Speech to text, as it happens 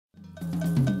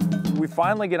we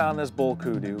finally get on this bull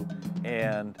kudu,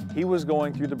 and he was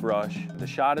going through the brush. The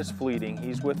shot is fleeting.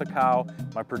 He's with a cow.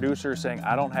 My producer is saying,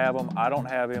 I don't have him, I don't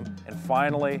have him. And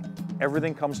finally,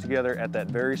 everything comes together at that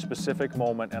very specific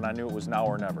moment, and I knew it was now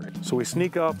or never. So we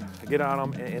sneak up, get on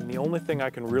him, and the only thing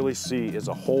I can really see is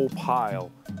a whole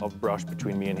pile of brush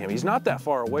between me and him. He's not that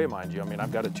far away, mind you. I mean,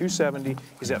 I've got a 270,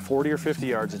 he's at 40 or 50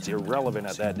 yards. It's irrelevant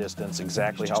at that distance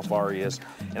exactly how far he is.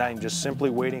 And I'm just simply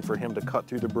waiting for him to cut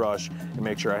through the brush and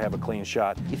make sure I have a clean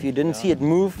shot. If you didn't see it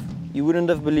move, you wouldn't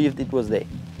have believed it was there.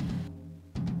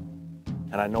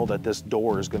 And I know that this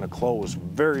door is going to close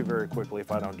very, very quickly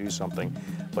if I don't do something.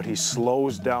 But he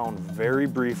slows down very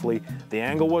briefly. The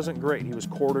angle wasn't great. He was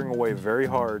quartering away very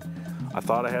hard. I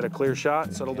thought I had a clear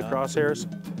shot, settled the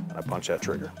crosshairs, and I punched that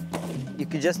trigger. You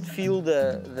could just feel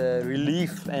the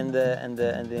relief and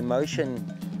the emotion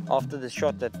after the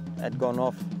shot that had gone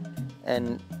off,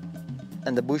 and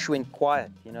the bush went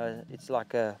quiet. You know, it's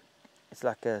like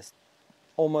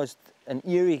almost an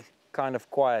eerie kind of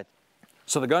quiet.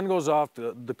 So the gun goes off,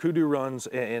 the kudu runs,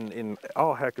 and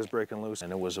all heck is breaking loose.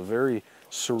 And it was a very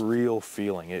surreal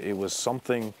feeling. It was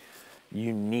something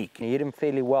unique. He hit him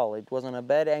fairly well. It wasn't a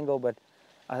bad angle, but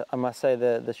I must say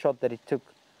the shot that he took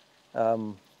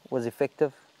was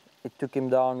effective. It took him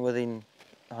down within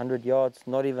 100 yards,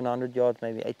 not even 100 yards,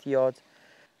 maybe 80 yards.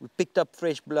 We picked up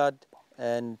fresh blood,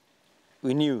 and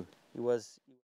we knew he was